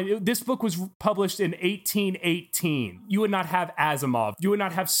time. This book was published in 1818. You would not have Asimov. You would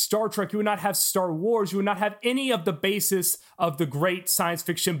not have Star Trek. You would not have Star Wars. You would not have any of the basis of the great science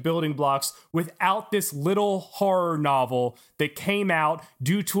fiction building blocks without this little horror novel that came out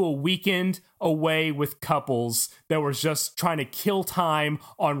due to a weekend away with couples that were just trying to kill time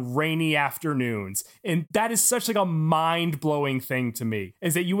on rainy afternoons. And that is such like a mind-blowing thing to me,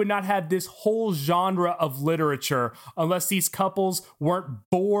 is that you would not have this whole genre of literature unless these couples weren't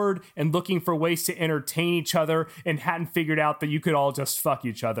bored and looking for ways to entertain each other and hadn't figured out that you could all just fuck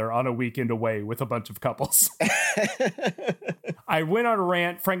each other on a weekend away with a bunch of couples. I went on a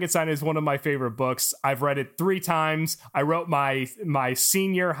rant. Frankenstein is one of my favorite books. I've read it 3 times. I wrote my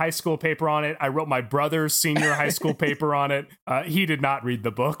senior high school paper on it. I wrote my brother's senior high school paper on it. He did not read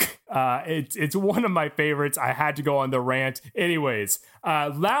the book. It's one of my favorites. I had to go on the rant. Anyways,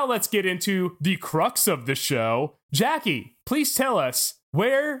 now let's get into the crux of the show. Jackie, please tell us,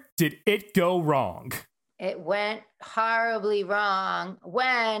 where did it go wrong? It went horribly wrong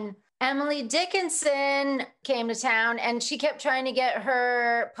when Emily Dickinson came to town and she kept trying to get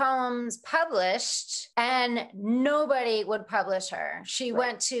her poems published and nobody would publish her. She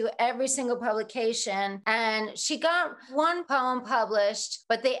went to every single publication and she got one poem published,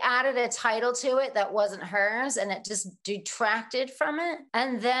 but they added a title to it that wasn't hers and it just detracted from it.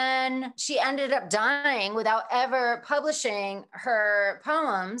 And then she ended up dying without ever publishing her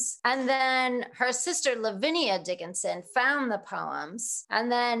poems. And then her sister Lavinia Dickinson found the poems,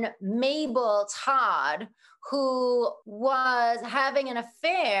 and then Mabel Todd, who was having an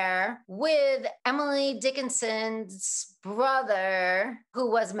affair with Emily Dickinson's brother,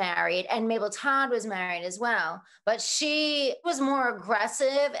 who was married, and Mabel Todd was married as well. But she was more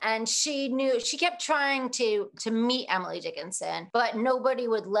aggressive and she kept trying to meet Emily Dickinson, but nobody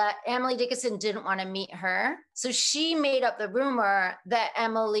would Emily Dickinson didn't want to meet her. So she made up the rumor that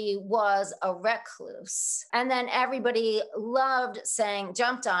Emily was a recluse. And then everybody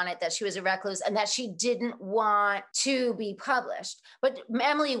jumped on it that she was a recluse and that she didn't want to be published. But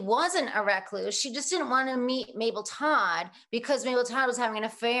Emily wasn't a recluse. She just didn't want to meet Mabel Todd because Mabel Todd was having an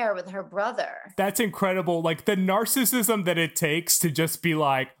affair with her brother. That's incredible. Like the narcissism that it takes to just be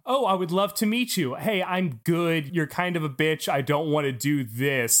like, oh, I would love to meet you. Hey, I'm good. You're kind of a bitch. I don't want to do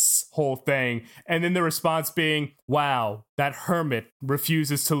this whole thing. And then the response being, wow, that hermit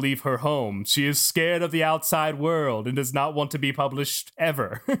refuses to leave her home. She is scared of the outside world and does not want to be published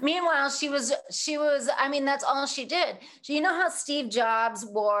ever. Meanwhile, she was, I mean, that's all she did. So you know how Steve Jobs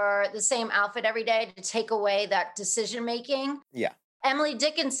wore the same outfit every day to take away that decision-making? Yeah. Emily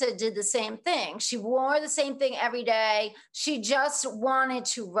Dickinson did the same thing. She wore the same thing every day. She just wanted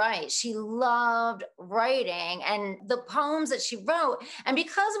to write. She loved writing and the poems that she wrote. And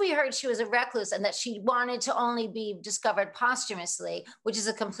because we heard she was a recluse and that she wanted to only be discovered posthumously, which is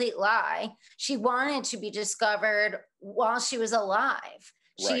a complete lie, she wanted to be discovered while she was alive.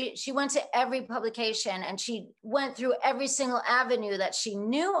 Right. She went to every publication and she went through every single avenue that she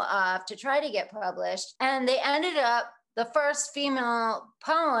knew of to try to get published. And they ended up the first female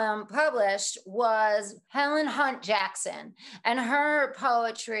poem published was Helen Hunt Jackson. And her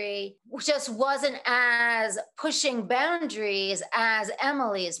poetry just wasn't as pushing boundaries as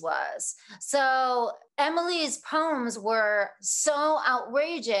Emily's was. So Emily's poems were so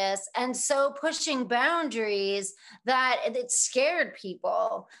outrageous and so pushing boundaries that it scared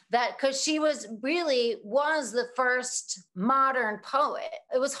people, that because she was the first modern poet.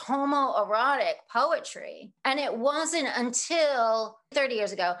 It was homoerotic poetry. And it wasn't until 30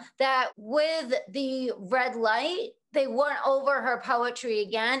 years ago that with the red light, they went over her poetry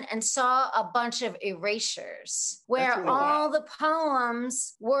again and saw a bunch of erasures where really all wild. the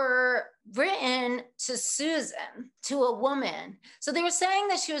poems were written to Susan, to a woman. So they were saying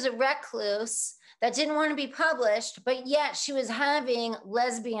that she was a recluse that didn't want to be published, but yet she was having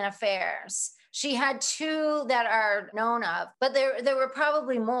lesbian affairs. She had 2 that are known of, but there were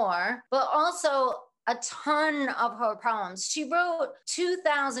probably more, but also a ton of her poems. She wrote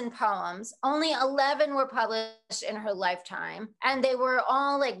 2,000 poems. Only 11 were published in her lifetime. And they were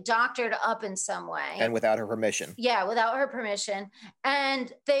all like doctored up in some way. And without her permission. Yeah, without her permission.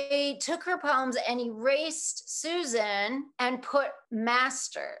 And they took her poems and erased Susan and put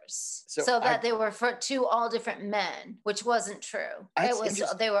masters so that they were for 2 all different men, which wasn't true.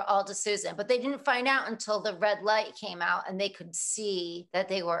 They were all to Susan, but they didn't find out until the red light came out and they could see that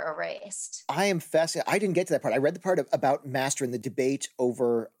they were erased. I am fascinated. I didn't get to that part. I read the part about master and the debate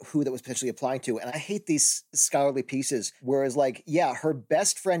over who that was potentially applying to. And I hate these scholarly pieces where it's like, yeah, her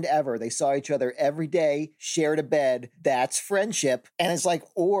best friend ever. They saw each other every day, shared a bed. That's friendship. And it's like,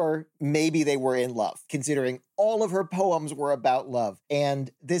 or maybe they were in love, considering all of her poems were about love.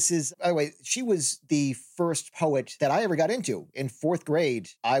 And this is, by the way, she was the first poet that I ever got into. In 4th grade,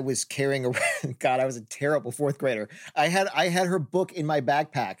 I was carrying around, God, I was a terrible 4th grader. I had her book in my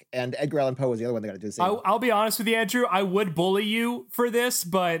backpack, and Edgar Allan Poe was the other one that got to do the same. I'll be honest with you, Andrew, I would bully you for this,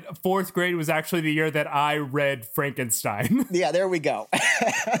 but 4th grade was actually the year that I read Frankenstein. Yeah, there we go.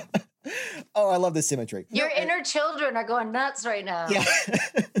 Oh, I love the symmetry. Your inner children are going nuts right now. Yeah.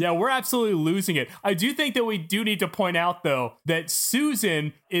 Yeah, we're absolutely losing it. I do think that we do need to point out, though, that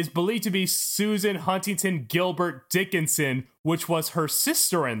Susan is believed to be Susan Huntington Gilbert Dickinson, which was her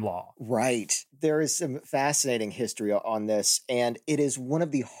sister-in-law. Right. There is some fascinating history on this, and it is one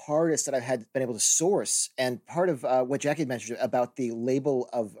of the hardest that I've been able to source. And part of what Jackie mentioned about the label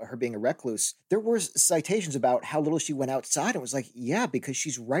of her being a recluse, there were citations about how little she went outside. It was like, yeah, because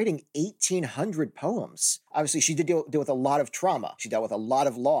she's writing 1,800 poems. Obviously, she did deal with a lot of trauma. She dealt with a lot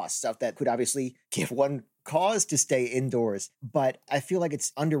of loss, stuff that could obviously give one cause to stay indoors. But I feel like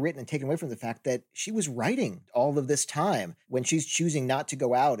it's underwritten and taken away from the fact that she was writing all of this time. When she's choosing not to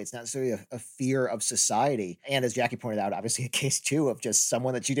go out, it's not necessarily a fear of society. And as Jackie pointed out, obviously a case too of just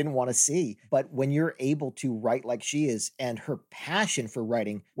someone that she didn't want to see. But when you're able to write like she is, and her passion for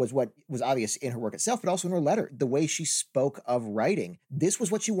writing was what was obvious in her work itself, but also in her letter, the way she spoke of writing, this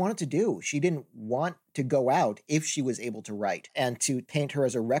was what she wanted to do. She didn't want to go out if she was able to write. And to paint her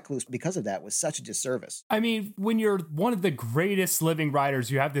as a recluse because of that was such a disservice. I mean, when you're one of the greatest living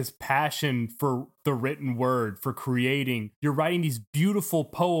writers, you have this passion for the written word, for creating. You're writing these beautiful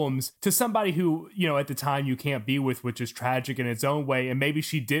poems to somebody who, you know, at the time you can't be with, which is tragic in its own way. And maybe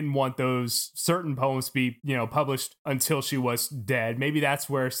she didn't want those certain poems to be, you know, published until she was dead. Maybe that's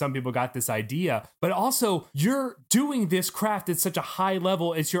where some people got this idea. But also, you're doing this craft at such a high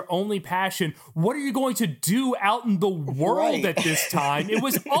level. It's your only passion. What are you going to do out in the world at this time? It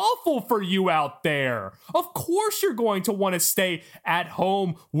was awful for you out there. Of course you're going to want to stay at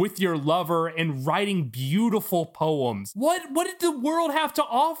home with your lover and writing beautiful poems. What did the world have to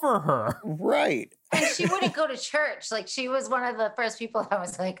offer her? Right. And she wouldn't go to church. Like, she was one of the first people that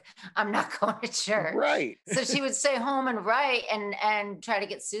was like, I'm not going to church. Right. So she would stay home and write and try to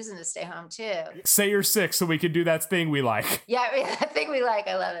get Susan to stay home too. Say you're sick so we can do that thing we like. Yeah, that thing we like.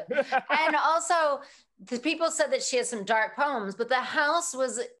 I love it. And also, the people said that she has some dark poems, but the house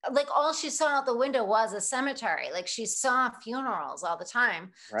was like, all she saw out the window was a cemetery. Like, she saw funerals all the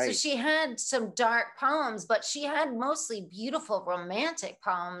time. Right. So she had some dark poems, but she had mostly beautiful romantic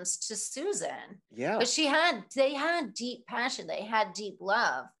poems to Susan. Yeah. But they had deep passion. They had deep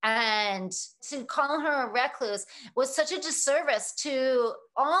love. And to call her a recluse was such a disservice to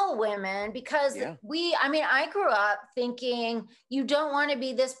all women, because I grew up thinking you don't want to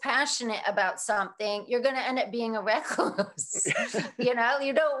be this passionate about something, you're going to end up being a recluse. You know,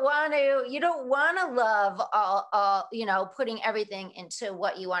 you don't want to love all, you know, putting everything into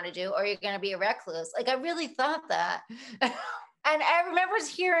what you want to do, or you're going to be a recluse. Like, I really thought that. And I remember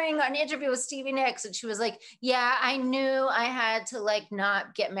hearing an interview with Stevie Nicks, and she was like, yeah, I knew I had to like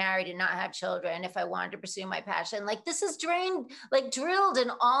not get married and not have children if I wanted to pursue my passion. Like this is drilled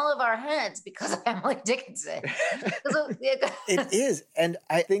in all of our heads because of Emily Dickinson. It is. And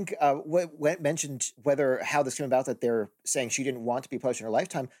I think what mentioned how this came about, that they're saying she didn't want to be published in her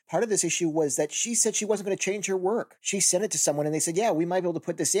lifetime. Part of this issue was that she said she wasn't going to change her work. She sent it to someone and they said, yeah, we might be able to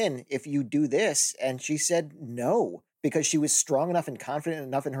put this in if you do this. And she said no, because she was strong enough and confident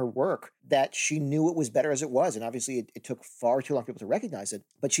enough in her work that she knew it was better as it was. And obviously it took far too long for people to recognize it,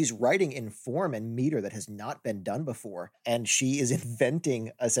 but she's writing in form and meter that has not been done before. And she is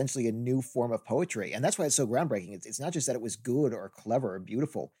inventing essentially a new form of poetry. And that's why it's so groundbreaking. It's not just that it was good or clever or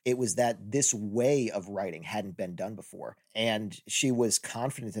beautiful. It was that this way of writing hadn't been done before. And she was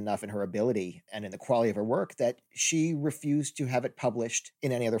confident enough in her ability and in the quality of her work that she refused to have it published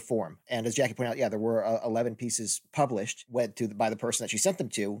in any other form. And as Jackie pointed out, yeah, there were 11 pieces published by the person that she sent them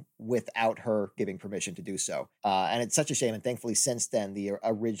to without her giving permission to do so. And it's such a shame. And thankfully, since then, the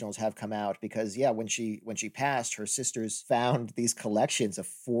originals have come out because, yeah, when she passed, her sisters found these collections of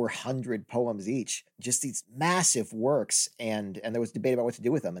 400 poems each, just these massive works. And there was debate about what to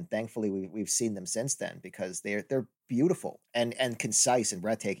do with them. And thankfully, we've seen them since then because they're beautiful and concise and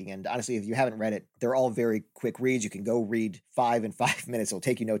breathtaking. And honestly, if you haven't read it, they're all very quick reads. You can go read 5 in 5 minutes. It'll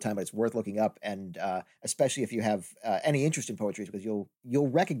take you no time, but it's worth looking up. And especially if you have any interest in poetry, because you'll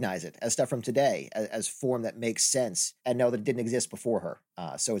recognize it as stuff from today, as form that makes sense, and know that it didn't exist before her.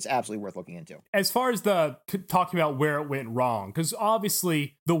 So it's absolutely worth looking into. As far as the talking about where it went wrong, because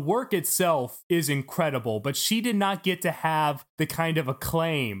obviously the work itself is incredible, but she did not get to have the kind of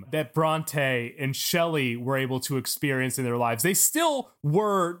acclaim that Bronte and Shelley were able to experience in their lives. They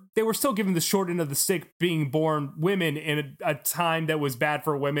were still given the short end of the stick, being born women in a time that was bad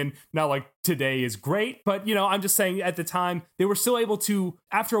for women. Not like today is great, but I'm just saying at the time they were still able to,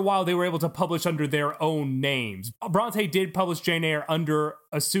 after a while, they were able to publish under their own names. Bronte did publish Jane Eyre under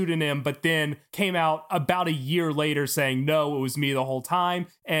a pseudonym, but then came out about a year later saying, no, it was me the whole time.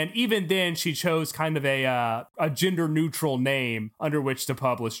 And even then she chose kind of a gender neutral name under which to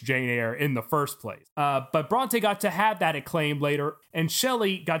publish Jane Eyre in the first place. But Bronte got to have that acclaim later, and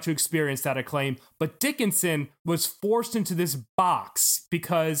Shelley got to experience that acclaim. But Dickinson was forced into this box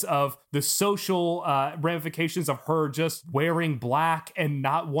because of the social ramifications of her just wearing black and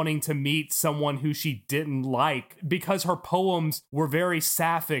not wanting to meet someone who she didn't like, because her poems were very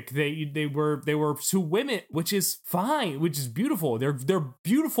sapphic. They were to women, which is fine, which is beautiful. They're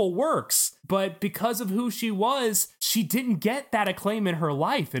beautiful works. But because of who she was, she didn't get that acclaim in her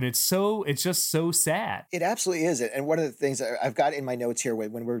life. And it's just so sad. It absolutely is. And one of the things I've got in my notes here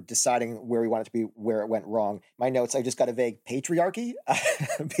when we're deciding where we want it to be, where it went wrong, my notes, I just got a vague patriarchy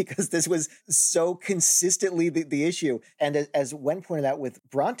because this was so consistently the issue. And as Wen pointed out with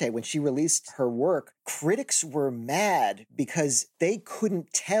Bronte, when she released her work, critics were mad because they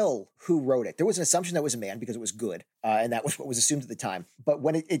couldn't tell who wrote it. There was an assumption that it was a man because it was good. And that was what was assumed at the time. But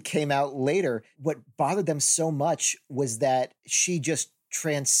when it came out later, what bothered them so much was that she just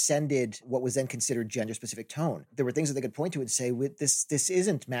transcended what was then considered gender-specific tone. There were things that they could point to and say, this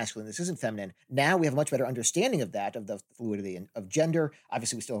isn't masculine, this isn't feminine. Now we have a much better understanding of that, of the fluidity of gender.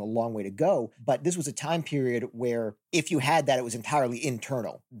 Obviously, we still have a long way to go, but this was a time period where if you had that, it was entirely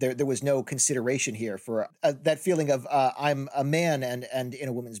internal. There was no consideration here for that feeling of I'm a man and in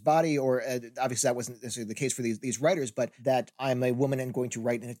a woman's body, or obviously that wasn't necessarily the case for these writers, but that I'm a woman and going to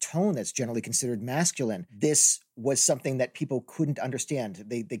write in a tone that's generally considered masculine. This was something that people couldn't understand.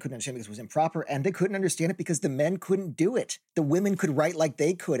 They couldn't understand because it was improper, and they couldn't understand it because the men couldn't do it. The women could write like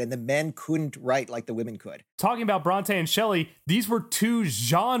they could, and the men couldn't write like the women could. Talking about Bronte and Shelley, these were two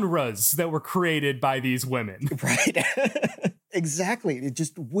genres that were created by these women. Right. Exactly. It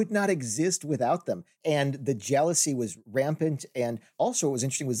just would not exist without them. And the jealousy was rampant. And also what was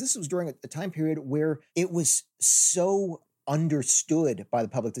interesting was this was during a time period where it was so understood by the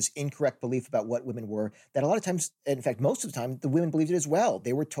public, this incorrect belief about what women were, that a lot of times, in fact, most of the time, the women believed it as well.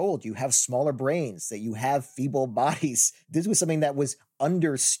 They were told you have smaller brains, that you have feeble bodies. This was something that was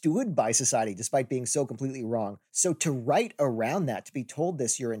understood by society, despite being so completely wrong. So to write around that, to be told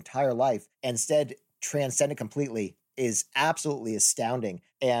this your entire life, and instead transcend it completely, is absolutely astounding.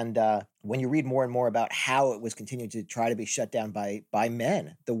 And when you read more and more about how it was continuing to try to be shut down by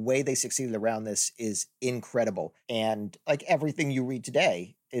men, the way they succeeded around this is incredible. And like everything you read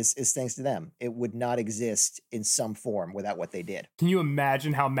today, is thanks to them. It would not exist in some form without what they did. Can you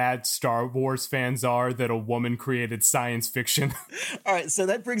imagine how mad Star Wars fans are that a woman created science fiction? All right, so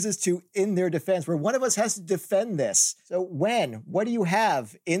that brings us to In Their Defense, where one of us has to defend this. So, what do you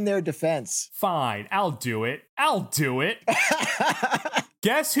have in their defense? Fine, I'll do it.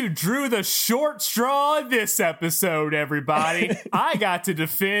 Guess who drew the short straw this episode, everybody? I got to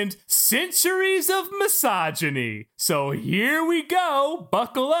defend centuries of misogyny. So here we go.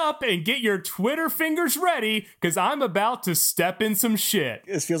 Buckle up and get your Twitter fingers ready, because I'm about to step in some shit.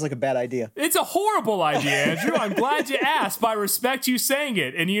 This feels like a bad idea. It's a horrible idea, Andrew. I'm glad you asked, but I respect you saying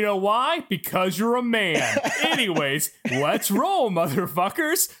it. And you know why? Because you're a man. Anyways, let's roll,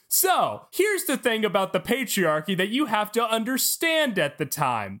 motherfuckers. So, here's the thing about the patriarchy that you have to understand at the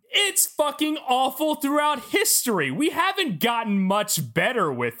time. It's fucking awful throughout history. We haven't gotten much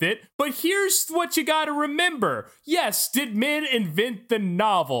better with it, but here's what you gotta remember. Yes, did men invent the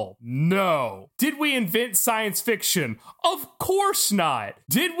novel? No. Did we invent science fiction? Of course not.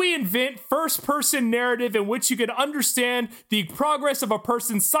 Did we invent first-person narrative in which you could understand the progress of a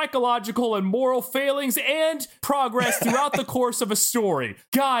person's psychological and moral failings and progress throughout the course of a story?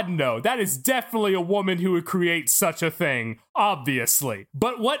 God, no. That is definitely a woman who would create such a thing, obviously.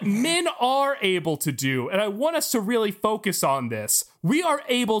 But what men are able to do, and I want us to really focus on this, we are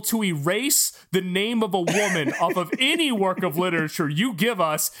able to erase the name of a woman off of any work of literature you give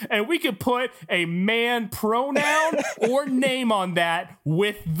us, and we can put a man pronoun or name on that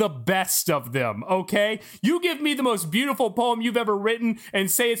with the best of them, okay? You give me the most beautiful poem you've ever written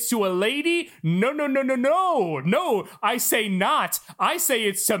and say it's to a lady? No, I say not. I say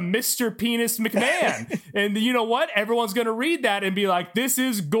it's to Mr. Penis McMahon. And you know what? Everyone's gonna read that and be like, this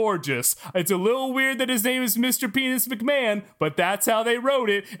is gorgeous. It's a little weird that his name is Mr. Penis McMahon, but that's how they wrote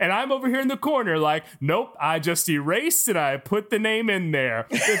it. And I'm over here in the corner like, nope, I just erased and I put the name in there.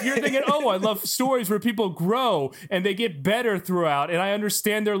 If you're thinking, oh, I love stories where people grow and they get better throughout and I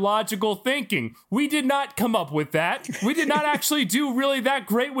understand their logical thinking, we did not come up with that. We did not actually do really that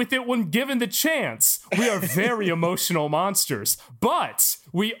great with it when given the chance. We are very emotional monsters. But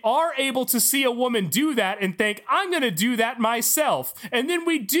we are able to see a woman do that and think, I'm going to do that myself. And then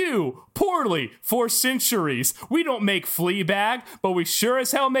we do, poorly, for centuries. We don't make Fleabag, but we sure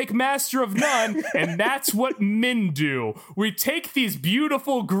as hell make Master of None, and that's what men do. We take these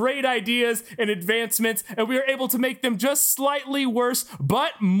beautiful, great ideas and advancements, and we are able to make them just slightly worse,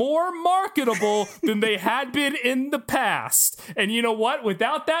 but more marketable than they had been in the past. And you know what?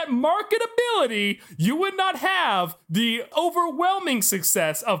 Without that marketability, you would not have the overwhelming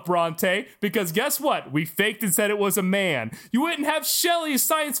success of Bronte, because guess what? We faked and said it was a man. You wouldn't have Shelley's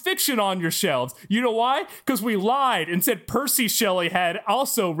science fiction on your shelves. You know why? Because we lied and said Percy Shelley had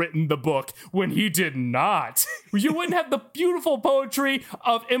also written the book when he did not. You wouldn't have the beautiful poetry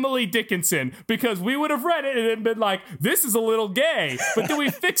of Emily Dickinson, because we would have read it and it'd been like, this is a little gay. But then we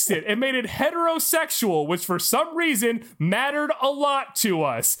fixed it and made it heterosexual, which for some reason mattered a lot to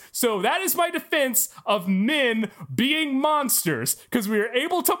us. So that is my defense of men being monsters, because we were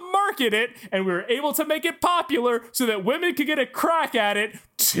able to market it and we were able to make it popular so that women could get a crack at it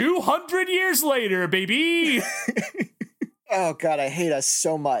 200 years later, baby. Oh, God, I hate us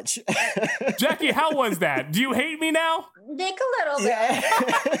so much. Jackie, how was that? Do you hate me now? Nick, a little bit. Yeah.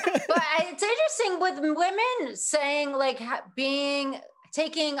 But it's interesting with women saying, like,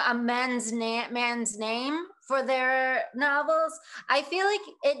 taking a man's name for their novels. I feel like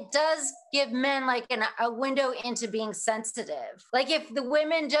it does give men like a window into being sensitive. Like if the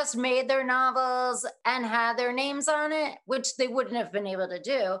women just made their novels and had their names on it, which they wouldn't have been able to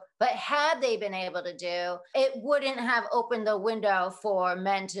do, but had they been able to do, it wouldn't have opened the window for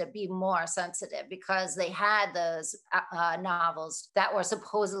men to be more sensitive because they had those novels that were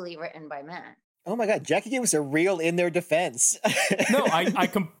supposedly written by men. Oh my God, Jackie gave us a real In Their Defense. No, I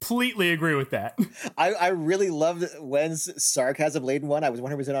completely agree with that. I really loved Wen's sarcasm-laden one. I was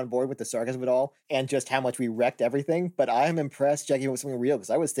 100% on board with the sarcasm of it all and just how much we wrecked everything. But I'm impressed Jackie was something real,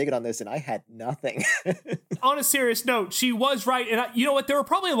 because I was thinking on this and I had nothing. On a serious note, she was right. And you know what? There were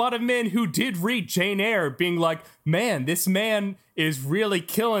probably a lot of men who did read Jane Eyre being like, man, this man is really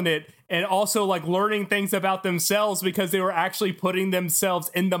killing it. And also like learning things about themselves because they were actually putting themselves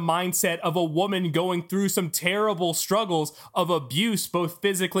in the mindset of a woman going through some terrible struggles of abuse, both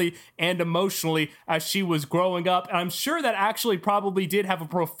physically and emotionally, as she was growing up. And I'm sure that actually probably did have a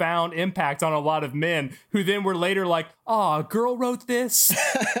profound impact on a lot of men who then were later like, oh, a girl wrote this.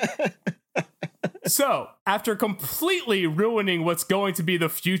 So, after completely ruining what's going to be the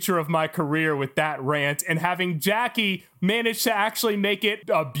future of my career with that rant, and having Jackie manage to actually make it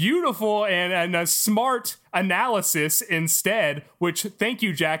a beautiful and a smart analysis instead, which, thank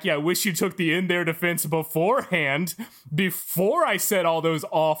you, Jackie. I wish you took the in their defense beforehand, before I said all those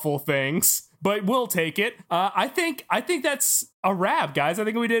awful things. But we'll take it. I think that's a wrap, guys. I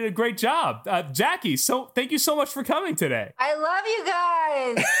think we did a great job. Jackie, so thank you so much for coming today. I love you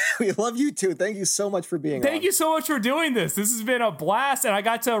guys. We love you too. Thank you so much for being on. Thank you so much for doing this. This has been a blast, and I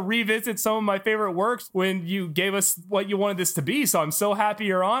got to revisit some of my favorite works when you gave us what you wanted this to be. So I'm so happy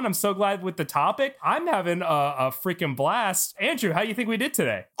you're on. I'm so glad with the topic. I'm having a freaking blast. Andrew, how do you think we did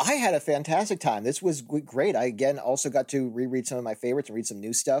today? I had a fantastic time. This was great. I, again, also got to reread some of my favorites and read some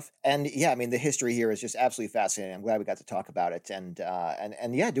new stuff. And yeah, I mean, the history here is just absolutely fascinating. I'm glad we got to talk about it. And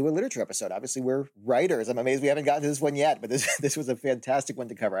yeah, do a literature episode. Obviously, we're writers. I'm amazed we haven't gotten to this one yet, but this was a fantastic one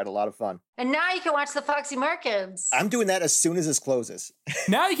to cover. I had a lot of fun. And now you can watch the Foxy Merkins. I'm doing that as soon as this closes.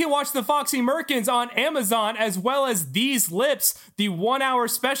 Now you can watch the Foxy Merkins on Amazon, as well as These Lips, the 1 hour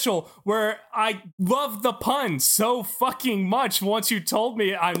special, where I love the pun so fucking much. Once you told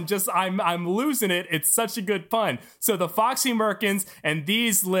me, I'm losing it. It's such a good pun. So the Foxy Merkins and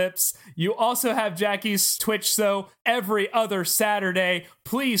These Lips. You also have Jackie's Twitch show every other Saturday.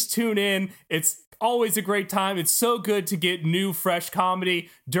 Please tune in. It's always a great time. It's so good to get new, fresh comedy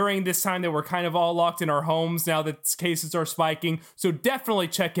during this time that we're kind of all locked in our homes now that cases are spiking. So definitely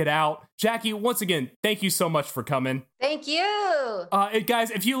check it out. Jackie, once again, thank you so much for coming. Thank you. Guys,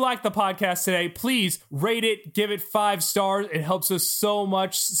 if you like the podcast today, please rate it, give it 5 stars. It helps us so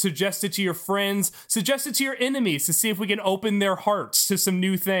much. Suggest it to your friends. Suggest it to your enemies to see if we can open their hearts to some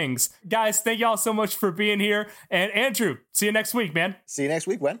new things. Guys, thank y'all so much for being here. And Andrew, see you next week, man. See you next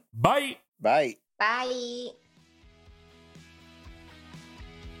week, Gwen. Bye. Bye. Bye.